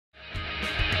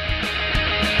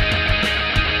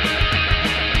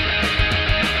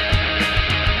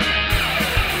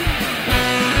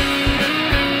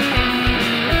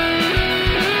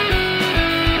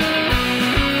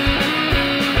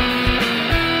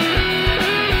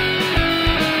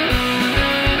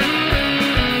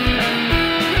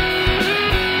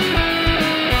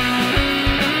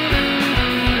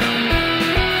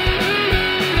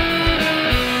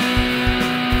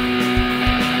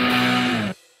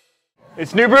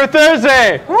It's New Brew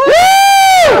Thursday! Woo!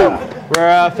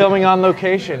 We're filming on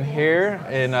location here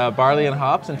in Barley and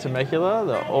Hops in Temecula,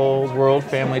 the old world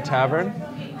family tavern.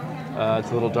 It's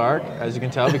a little dark, as you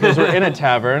can tell, because we're in a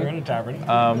tavern. We're in a tavern.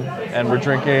 And we're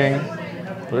drinking,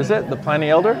 what is it? The Pliny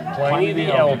Elder? Pliny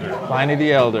the Elder. Pliny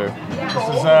the Elder. This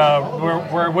is,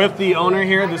 we're with the owner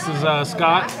here. This is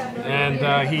Scott,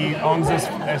 and he owns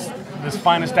this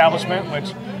fine establishment,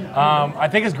 which I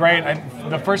think is great.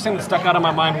 The first thing that stuck out of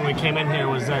my mind when we came in here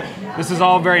was that this is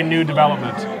all very new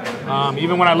development.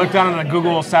 Even when I looked down on the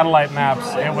Google satellite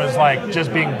maps, it was like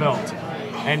just being built.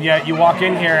 And yet you walk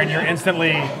in here and you're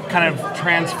instantly kind of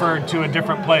transferred to a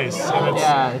different place. And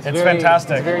it's very,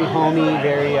 fantastic. It's very homey,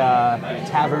 very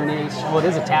tavern-ish. Well, it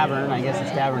is a tavern. I guess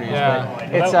it's tavern-ish, but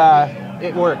it's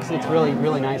it works. It's really,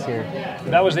 really nice here.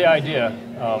 That was the idea.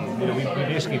 We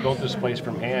basically built this place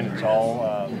from hand. It's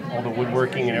all the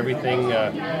woodworking and everything,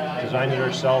 designed it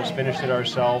ourselves, finished it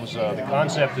ourselves. The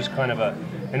concept is kind of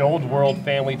an old world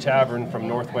family tavern from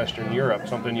northwestern Europe,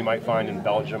 something you might find in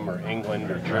Belgium or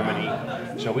England or Germany.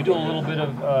 So we do a little bit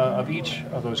of each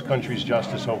of those countries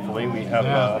justice, hopefully. We have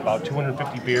about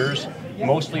 250 beers,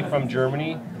 mostly from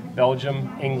Germany,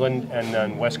 Belgium, England, and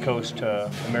then West Coast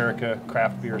America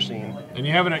craft beer scene. And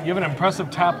you have an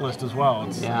impressive tap list as well.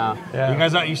 It's, You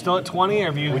guys, are you still at 20, or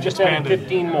have you We just expanded? added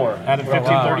 15 more. Added 15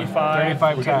 Wow. more.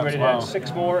 35. We're getting ready to taps, add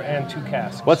 6 more and 2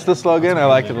 casks. What's the slogan? I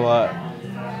liked it a lot.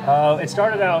 It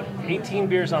started out 18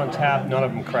 beers on tap, none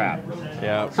of them crap.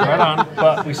 Yeah. Right on.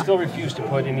 But we still refuse to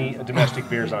put any domestic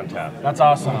beers on tap. That's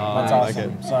awesome. That's I like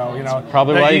awesome. it. So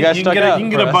probably why you guys stuck it out. You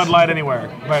can get for a us. Bud Light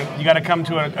anywhere, but you got to come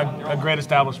to a great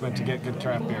establishment to get good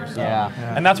craft beer. So. Yeah.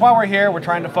 And that's why we're here. We're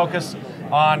trying to focus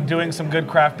on doing some good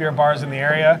craft beer bars in the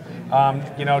area.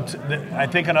 I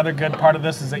think another good part of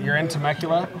this is that you're in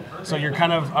Temecula, so you're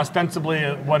kind of ostensibly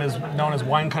what is known as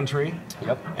wine country.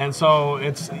 Yep. And so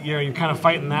it's you're kind of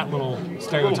fighting that little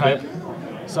stereotype.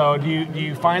 So do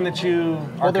you find that you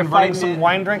are converting some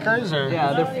wine drinkers, or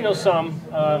some.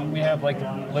 We have like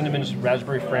Lindemann's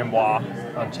Raspberry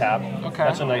Framboise on tap. Okay.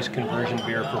 That's a nice conversion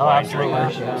beer for wine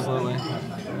drinkers. Absolutely.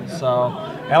 So,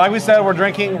 and like we said, we're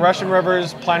drinking Russian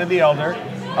River's Pliny the Elder.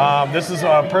 This is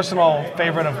a personal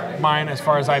favorite of mine as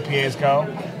far as IPAs go.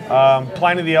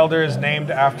 Pliny the Elder is named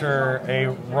after a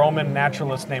Roman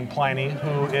naturalist named Pliny,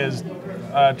 who is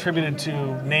attributed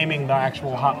to naming the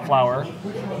actual hop flower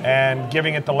and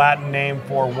giving it the Latin name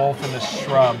for wolf in the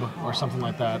shrub or something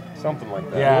like that. Something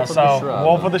like that. Yeah,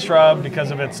 wolf of the shrub,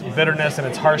 because of its bitterness and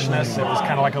its harshness. It was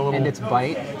kind of like a little... And its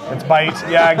bite. Its bite,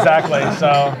 yeah, exactly.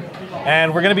 So,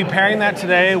 and we're going to be pairing that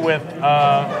today with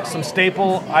some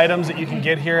staple items that you can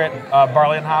get here at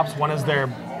Barley and Hops. One is their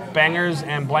bangers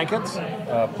and blankets.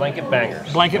 Blanket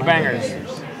bangers. Blanket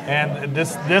bangers. And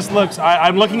this looks,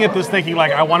 I'm looking at this thinking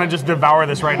like, I want to just devour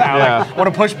this right now. Yeah. Like, I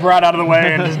want to push Brad out of the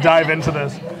way and just dive into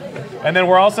this. And then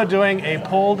we're also doing a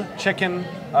pulled chicken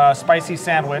spicy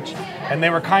sandwich. And they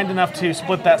were kind enough to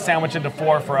split that sandwich into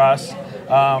 4 for us.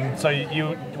 So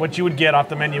what you would get off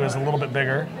the menu is a little bit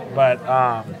bigger. But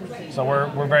so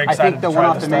we're very excited. I think the to try one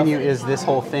off this the stuff. menu is this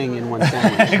whole thing in one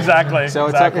sandwich. Exactly. So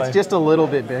it's just a little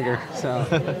bit bigger. So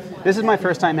this is my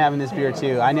first time having this beer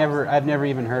too. I've never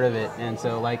even heard of it, and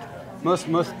so like most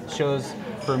shows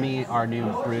for me are new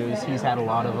brews. He's had a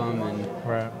lot of them, and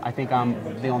I think I'm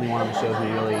the only one on the show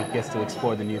who really gets to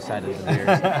explore the new side of the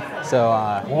beers. So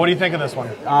well, what do you think of this one?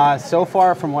 So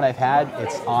far from what I've had,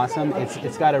 it's awesome.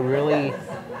 It's got a really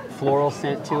floral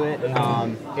scent to it.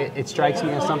 It strikes me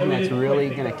as something that's really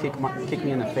going to kick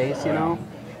me in the face, you know.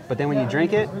 But then when you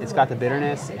drink it, it's got the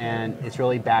bitterness, and it's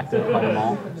really backed up by the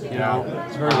malt. You know,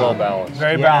 it's very well balanced.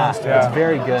 Very balanced. Yeah, it's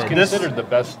very good. It's considered the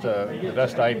best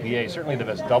IPA, certainly the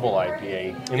best double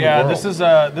IPA in the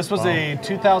world. This was a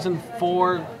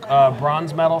 2004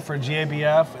 bronze medal for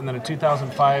GABF, and then a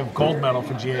 2005 gold medal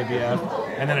for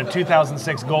GABF, and then a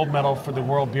 2006 gold medal for the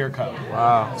World Beer Cup.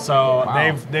 Wow. So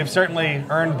they've certainly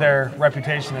earned their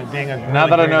reputation as being a really Now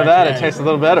that I know that, IPA. it tastes a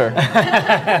little better.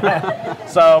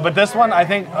 So, but this one, I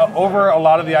think, over a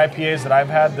lot of the IPAs that I've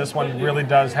had, this one really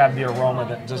does have the aroma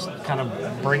that just kind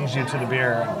of brings you to the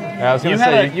beer. Yeah, I was gonna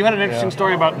say, you had an interesting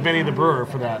story about Vinny the brewer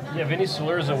for that. Yeah, Vinny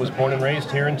Salurzo was born and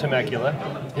raised here in Temecula.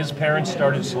 His parents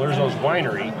started Salurzo's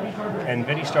winery, and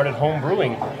Vinny started home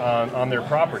brewing on their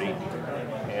property.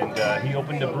 And he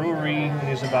opened a brewery when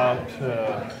he was about,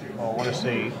 I want to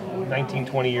say 19,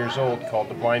 20 years old, called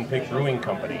the Blind Pig Brewing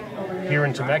Company here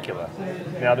in Temecula.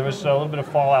 Now, there was a little bit of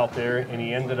fallout there, and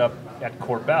he ended up at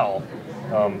Corbel,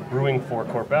 brewing for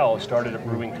Corbel, started a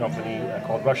brewing company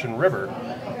called Russian River,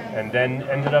 and then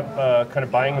ended up kind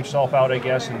of buying himself out, I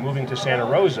guess, and moving to Santa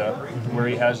Rosa, where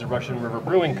he has the Russian River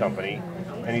Brewing Company.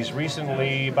 And he's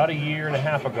recently, about a year and a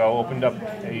half ago, opened up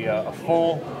a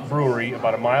full brewery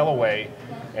about a mile away,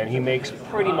 and he makes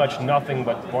pretty much nothing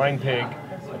but Blind Pig,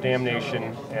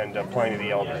 Damnation, and Pliny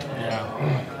the Elder.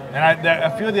 Yeah. And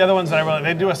a few of the other ones that I really,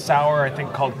 they do a sour, I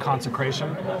think, called Consecration.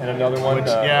 And another one.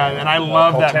 And I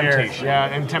love that Temptation. beer. Yeah,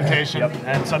 and Temptation. Yep.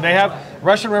 And so they have,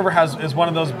 Russian River is one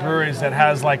of those breweries that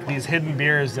has like these hidden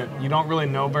beers that you don't really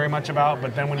know very much about,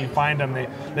 but then when you find them,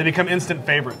 they become instant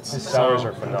favorites. His sours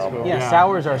are phenomenal. Yeah,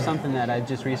 sours are something that I've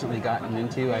just recently gotten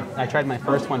into. I tried my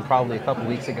first one probably a couple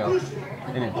weeks ago,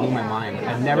 and it blew my mind.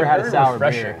 I've never had a sour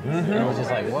beer. And it was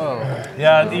just like, whoa.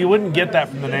 Yeah, you wouldn't get that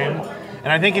from the name.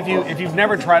 And I think if you've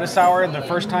never tried a sour, the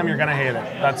first time you're gonna hate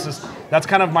it. That's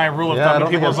kind of my rule of thumb.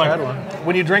 With people is like,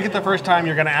 when you drink it the first time,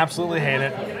 you're gonna absolutely hate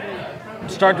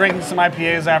it. Start drinking some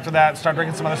IPAs after that. Start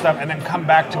drinking some other stuff, and then come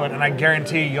back to it. And I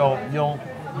guarantee you'll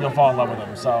fall in love with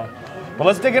them. So, but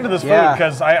let's dig into this food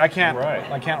because I can't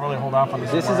really hold off on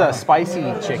this. This is a spicy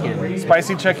chicken.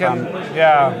 Spicy chicken,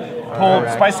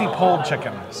 spicy pulled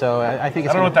chicken. So I think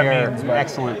it's I don't know going what to that pair means, but-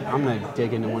 excellent. I'm going to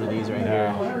dig into one of these right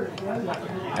here.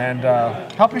 And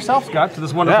help yourself, Scott, to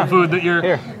this wonderful food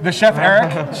that the chef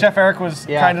Eric. Chef Eric was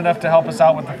kind enough to help us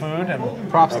out with the food, and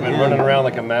Props I've to been him. running around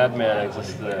like a madman. It's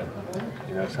just,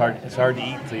 it's hard to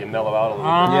eat until you mellow out a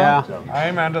little bit. Yeah. So,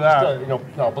 I'm into that.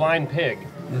 no, Blind Pig.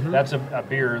 That's a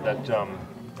beer that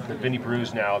Vinny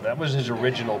brews now. That was his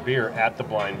original beer at the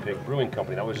Blind Pig Brewing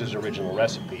Company. That was his original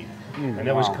recipe, and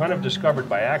it was kind of discovered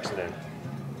by accident.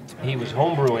 He was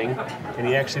home brewing, and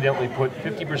he accidentally put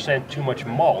 50% too much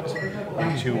malt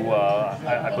into,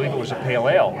 I believe it was a pale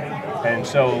ale. And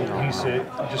so he said,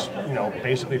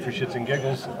 basically for shits and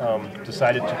giggles,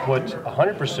 decided to put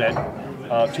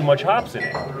 100% too much hops in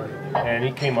it. And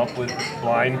he came up with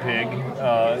Blind Pig.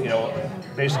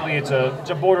 Basically it's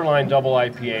a borderline double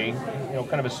IPA,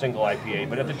 kind of a single IPA.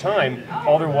 But at the time,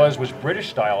 all there was British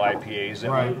style IPAs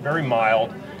that were very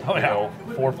mild. 4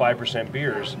 or 5%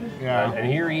 beers. Yeah. And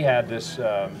here he had this,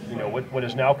 what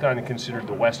is now kind of considered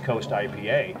the West Coast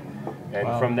IPA.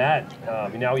 And from that,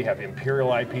 now you have Imperial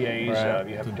IPAs,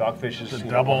 you have Dogfish's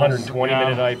doubles,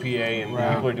 120-minute IPA,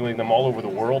 and people are doing them all over the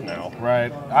world now. Right.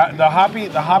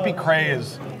 The hoppy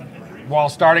craze, while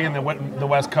starting in the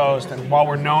West Coast, and while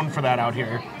we're known for that out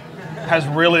here, has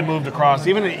really moved across.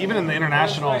 Even in the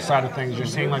international side of things, you're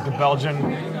seeing like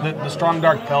the strong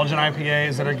dark Belgian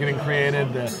IPAs that are getting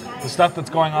created, the stuff that's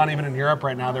going on even in Europe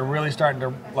right now. They're really starting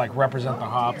to like represent the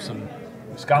hops. And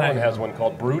Scotland has one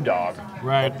called Brewdog.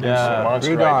 Right. Yeah.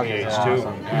 Monster Brewdog IPAs is too.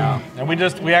 awesome. Yeah. And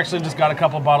we actually just got a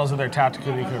couple bottles of their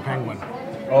Tactical Nuclear Penguin,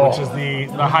 which is the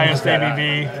highest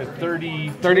ABV.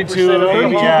 32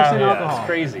 ABV. Yeah. Yeah, it's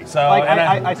crazy. So Like and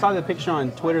I saw the picture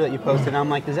on Twitter that you posted, and I'm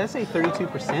like, does that say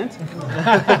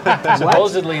 32%?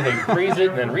 Supposedly they freeze it,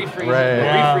 and then refreeze it, and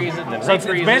then refrease it, and then so it's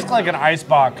refreeze basically like an ice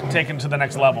box taken to the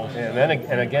next level. it. And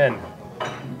then again,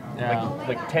 Yeah.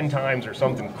 like 10 times or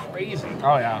something crazy.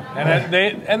 Oh yeah,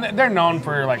 and they're known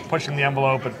for like pushing the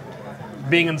envelope and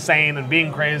being insane and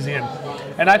being crazy,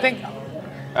 and I think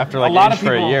After like a lot age of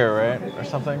for a people- year, right, or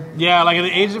something. yeah, like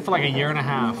they aged it for like a year and a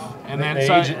half, and then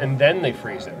And then they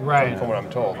freeze it. Right. From what I'm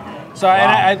told. So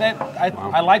and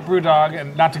I like Brewdog,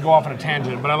 and not to go off on a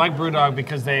tangent, but I like Brewdog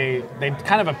because they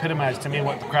kind of epitomize to me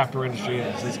what the craft beer industry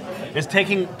is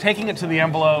taking it to the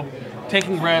envelope,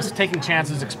 taking risks, taking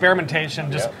chances,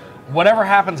 experimentation, just whatever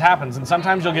happens, and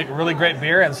sometimes you'll get really great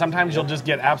beer, and sometimes you'll just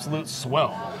get absolute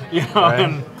swill,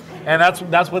 and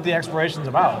that's what the exploration's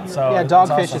about. So Yeah, it's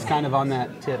Dogfish awesome. is kind of on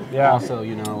that tip Yeah. also,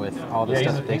 with all the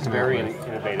stuff that they He's come very out with.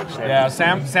 innovative. Yeah,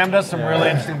 Sam does some really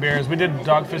interesting beers. We did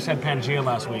Dogfish Head Pangea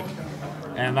last week,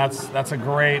 and that's a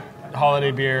great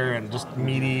holiday beer and just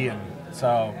meaty, and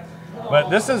so.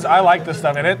 But I like this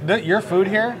stuff, and your food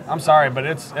here. I'm sorry, but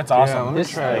it's awesome. let me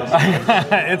try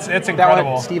it. it's That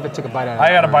incredible. one, Steve took a bite out of I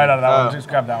that got a one. bite out of that one. Just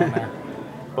grab that one there.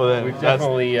 Well, then We've that's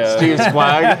definitely Steve's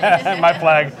flag. My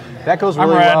flag. That goes I'm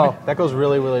really red. well. That goes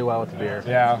really, really well with the beer.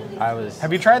 Yeah.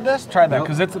 Have you tried this? Try that, Nope.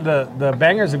 because it's the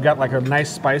bangers have got like a nice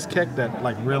spice kick that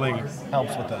like really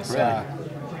helps with this. Really? Yeah.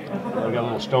 we got a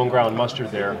little stone ground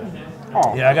mustard there.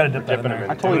 Oh, Yeah, I got to dip that in Dipping there.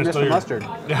 them I totally It's missed still the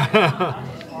your- mustard.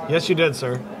 Yes, you did,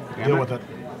 sir. Deal it. with it.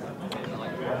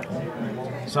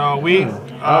 So we,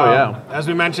 as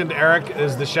we mentioned, Eric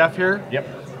is the chef here. Yep.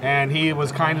 And he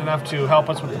was kind enough to help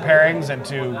us with the pairings and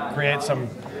to create some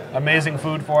amazing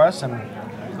food for us. And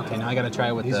Okay, now I got to try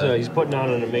it with He's putting on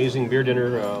an amazing beer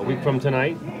dinner a week from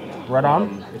tonight. right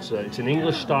on. It's an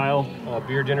English style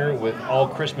beer dinner with all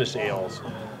Christmas ales.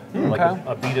 Like a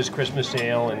Abita's Christmas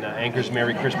Ale and Anchor's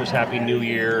Merry Christmas, Happy New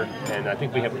Year. And I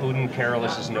think we have Uden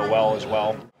Carolus' Noel as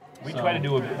well. We try to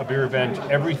do a beer event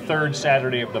every third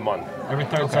Saturday of the month. Every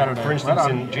third Saturday. For instance,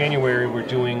 in January, we're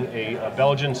doing a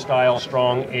Belgian-style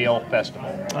strong ale festival.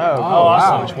 Oh, Oh,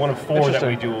 awesome. It's one of 4 that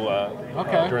we do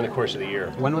during the course of the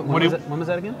year. When was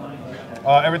that again?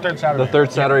 Every third Saturday. the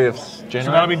third Saturday of January.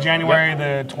 So that'll be January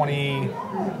the 20.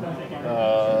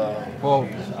 Well,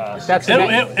 that's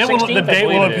The date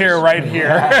will appear right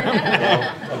here.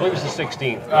 I believe it's the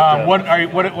 16th.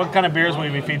 What kind of beers will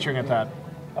you be featuring at that?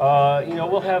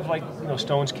 We'll have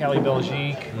Stone's Cali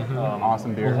Belgique.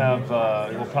 awesome beer.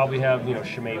 We'll probably have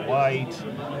Chimay White,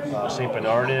 Saint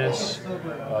Bernardus,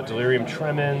 Delirium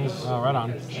Tremens. Oh, right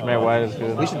on. Chimay White is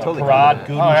good. We should totally Parade,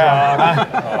 come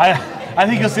Guten I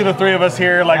think you'll see the 3 of us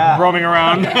here roaming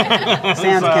around. to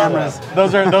Sans cameras.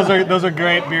 Those are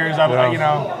great beers.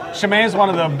 Chimay is one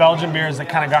of the Belgian beers that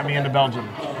kind of got me into Belgium.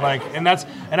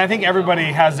 And I think everybody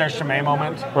has their Chimay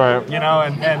moment. Right.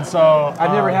 And so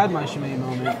I've never had my Chimay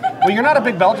moment. Well, you're not a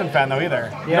big Belgian fan though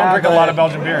either. You don't drink a but lot of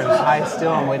Belgian beers. I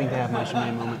still am waiting to have my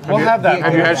Chimay moment. We'll have that.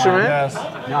 Have you had Chimay? Yes.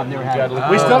 No, I've never had it.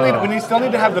 We still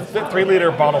need to have the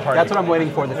 3-liter bottle party. That's what I'm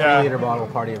waiting for, the 3 liter Yeah. bottle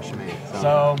party of Chimay.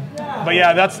 So, but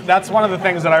yeah, that's one of the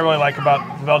things that I really like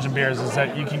about Belgian beers is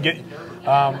that you can get,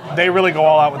 they really go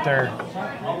all out with their,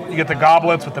 you get the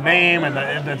goblets with the name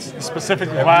and it's specific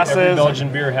glasses. Every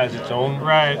Belgian beer has its own.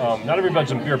 Right. Not every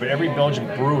Belgian beer, but every Belgian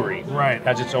brewery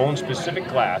has its own specific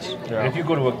glass. Yeah. And if you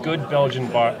go to a good Belgian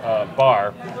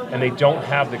bar and they don't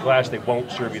have the glass, they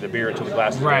won't serve you the beer until the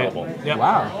glass is available. Yep.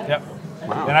 Wow. Yep.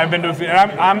 Wow. And I've been to a few.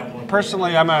 I'm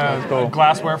personally a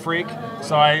glassware freak,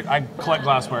 so I collect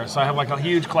glassware. So I have a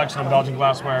huge collection of Belgian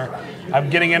glassware. I'm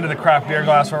getting into the craft beer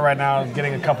glassware right now.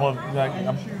 Getting a couple of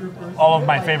all of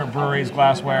my favorite breweries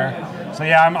glassware. So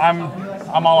yeah,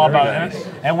 I'm all about it.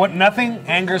 And what nothing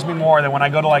angers me more than when I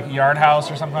go to Yard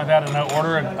House or something like that and I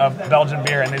order a Belgian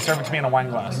beer and they serve it to me in a wine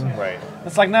glass. Right.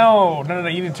 It's no,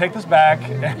 you need to take this back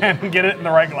and get it in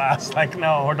the right glass.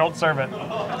 No, or don't serve it.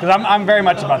 Because I'm very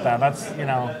much about that. That's,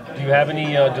 Do you have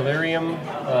any Delirium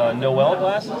Noel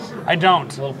glasses? I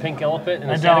don't. A little pink elephant and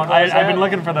a I Santa don't. Claus I've been hat?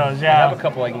 looking for those, I yeah. have a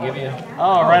couple I can give you.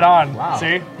 Oh, right on. Wow.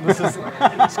 See? This is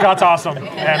Scott's awesome.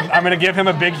 And I'm going to give him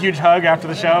a big, huge hug after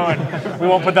the show. And we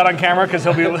won't put that on camera because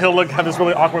he'll have this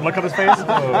really awkward look on his face.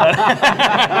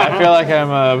 I feel like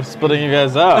I'm splitting you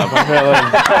guys up.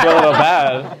 I feel a little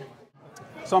bad.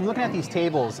 So I'm looking at these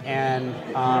tables, and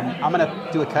I'm going to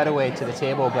do a cutaway to the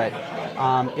table, but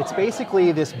it's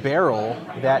basically this barrel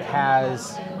that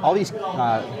has all these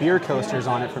beer coasters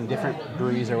on it from different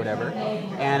breweries or whatever,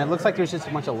 and it looks like there's just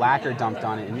a bunch of lacquer dumped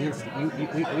on it. And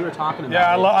we were talking about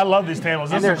Yeah, it. I love these tables.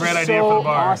 This And is a they're great idea for the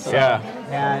bar. Awesome. Yeah.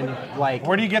 And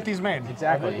Where do you get these made?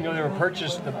 exactly. They were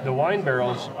purchased, the wine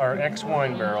barrels are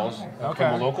ex-wine barrels Okay.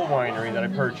 from a local winery that I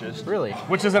purchased. Really?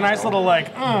 Which is a nice little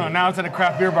now it's at a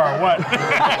craft beer bar. What?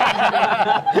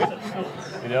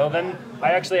 Then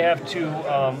I actually have to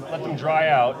let them dry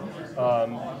out,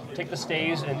 take the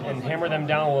stays and hammer them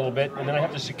down a little bit, and then I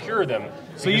have to secure them.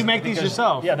 So you make these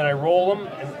yourself? Yeah, then I roll them,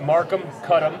 and mark them,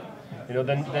 cut them,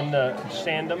 then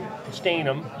sand them, stain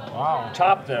them,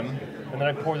 top them, and then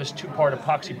I pour this 2-part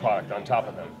epoxy product on top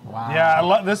of them. Wow. Yeah, I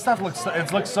love this stuff. Looks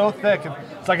so thick.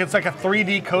 It's like a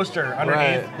 3D coaster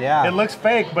underneath. Right. Yeah. It looks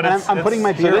fake, but I'm putting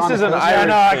my So beer this on is the an coaster. Irish I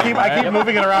know. I thing, keep right?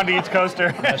 moving it around to each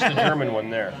coaster. That's the German one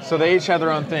there. So they each have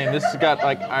their own thing. This has got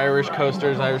Irish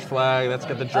coasters, Irish flag. That's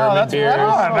got the German that's beers. right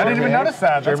on. I didn't even notice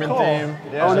that. That's German cool. theme.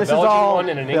 Yeah. Oh, and this is Belgian all one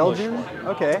and an English Belgian? one.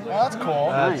 Okay. Oh, that's cool.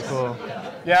 That's Nice. cool.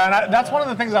 Yeah, and that's one of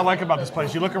the things I like about this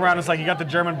place. You look around, it's like you got the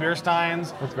German beer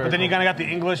steins, but then you kind of got the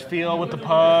English feel with the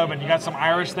pub, and you got some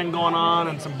Irish thing going on,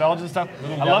 and some Belgian stuff.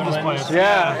 I love this place.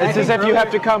 Yeah, it's as think if you have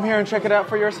to come here and check it out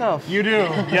for yourself. You do,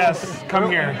 yes.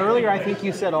 Come here. Earlier, I think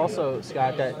you said also,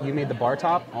 Scott, that you made the bar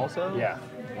top also? Yeah,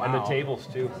 and the tables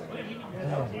too.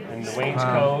 And the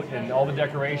wainscot and all the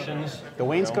decorations. The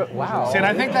wainscot, wow. See, and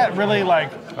I think that really,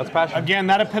 That's passion. again,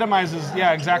 that epitomizes,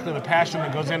 exactly, the passion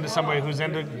that goes into somebody who's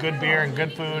into good beer and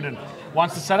good food and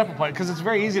wants to set up a place. Because it's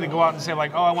very easy to go out and say, oh,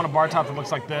 I want a bar top that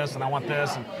looks like this, and I want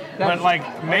this. But,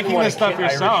 making want this a stuff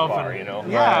Irish yourself. bar,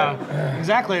 Yeah,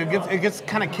 exactly. It gets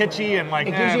kind of kitschy and,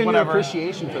 It gives you a new whatever.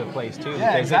 appreciation for the place, too.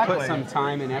 Yeah, because exactly. they put some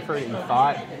time and effort and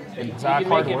thought and You can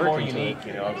hard make it work more into unique,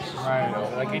 it.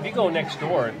 Right. Like if you go next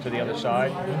door to the other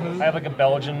side, I have a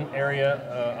Belgian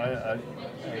area,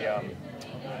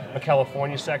 a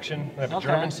California section, I have a Okay.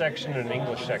 German section, and an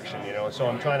English section. You know, so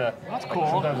I'm trying to. That's like, cool.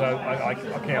 sometimes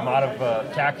okay, I'm out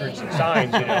of tackers and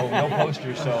signs. You know, no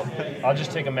posters, so I'll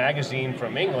just take a magazine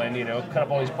from England. You know, cut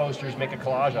up all these posters, make a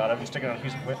collage out of it, and stick it on a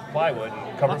piece of plywood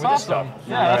and cover That's it with awesome. this stuff.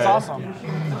 Yeah, that's Right.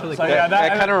 awesome. Really So, cool. yeah,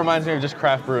 that kind of reminds me of just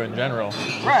craft brew in general.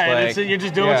 Just Right, it's- you're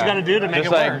just doing what you gotta do to make just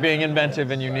it like work. being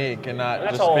inventive and unique, and not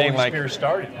That's just how being all like. Spear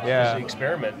started. Yeah. Just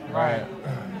experiment. Right.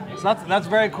 So that's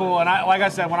very cool. And like I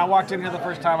said, when I walked in here the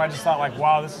first time, I just thought like,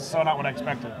 wow, this is so not what I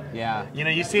expected. Yeah. You know,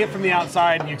 you see it from the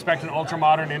outside, and you expect an ultra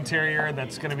modern interior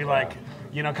that's going to be like,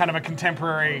 you know, kind of a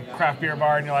contemporary craft beer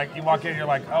bar, and you're like, you walk in, you're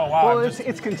like, oh wow. Well,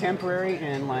 it's contemporary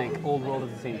and like old world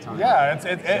at the same time. yeah,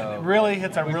 it really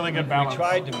hits a really good balance. We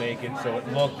tried to make it so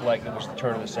it looked like it was the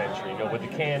turn of the century, you know, with the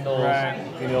candles, Right.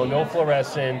 you know, no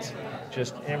fluorescent,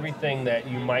 just everything that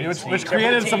you might see. Which except for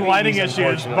created the some TVs, lighting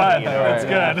issues, but unfortunately, you know. it's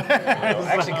good. You know,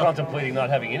 actually contemplating not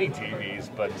having any TVs,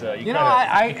 but You know,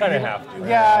 I kind of have to.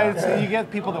 Yeah, you get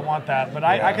people that want that, but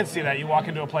I could see that. You walk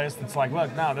into a place that's like,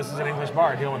 look, no, this is an English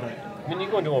bar, deal with it. I mean,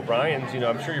 you go into O'Brien's, you know,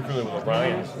 I'm sure you're familiar with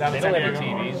O'Brien's. Down They in don't San have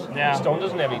any Diego. TVs. Yeah. Stone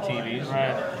doesn't have any TVs.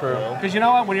 Right. True. Because you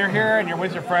know what? When you're here and you're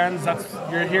with your friends,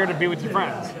 you're here to be with your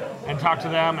friends and talk to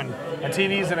them. And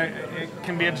TVs, it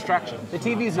can be a distraction. The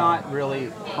TV's not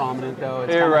really prominent though.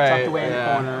 It's You're kind of right, tucked away in the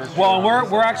yeah. corner. Well,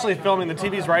 we're actually filming. The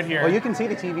TV's right here. Well, you can see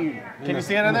the TV. Can you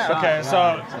see it in there? shot, Okay, yeah,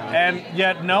 so and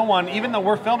yet no one, even though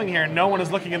we're filming here, no one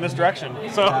is looking in this direction.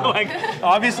 So like,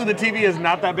 obviously the TV is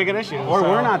not that big an issue. Or so.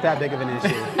 we're not that big of an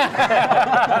issue.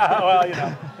 Well, you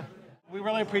know. We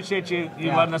really appreciate you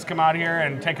Yeah. letting us come out here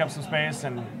and take up some space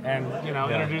and you know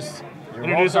introduce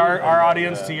welcome. our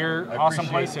audience to your I awesome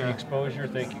appreciate place the here. exposure.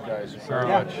 Thank you guys very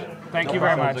Yeah. much. Thank you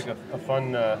very much. Sounds like a fun,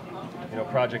 you know,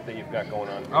 project that you've got going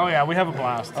on. Oh yeah, we have a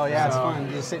blast. Oh yeah, it's So- fun.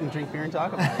 Just sit and drink beer and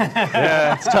talk about it.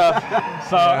 Yeah, it's tough.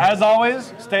 So as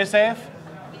always, stay safe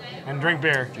and drink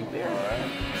beer. All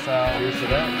right. So. Cheers to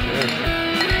that. Cheers.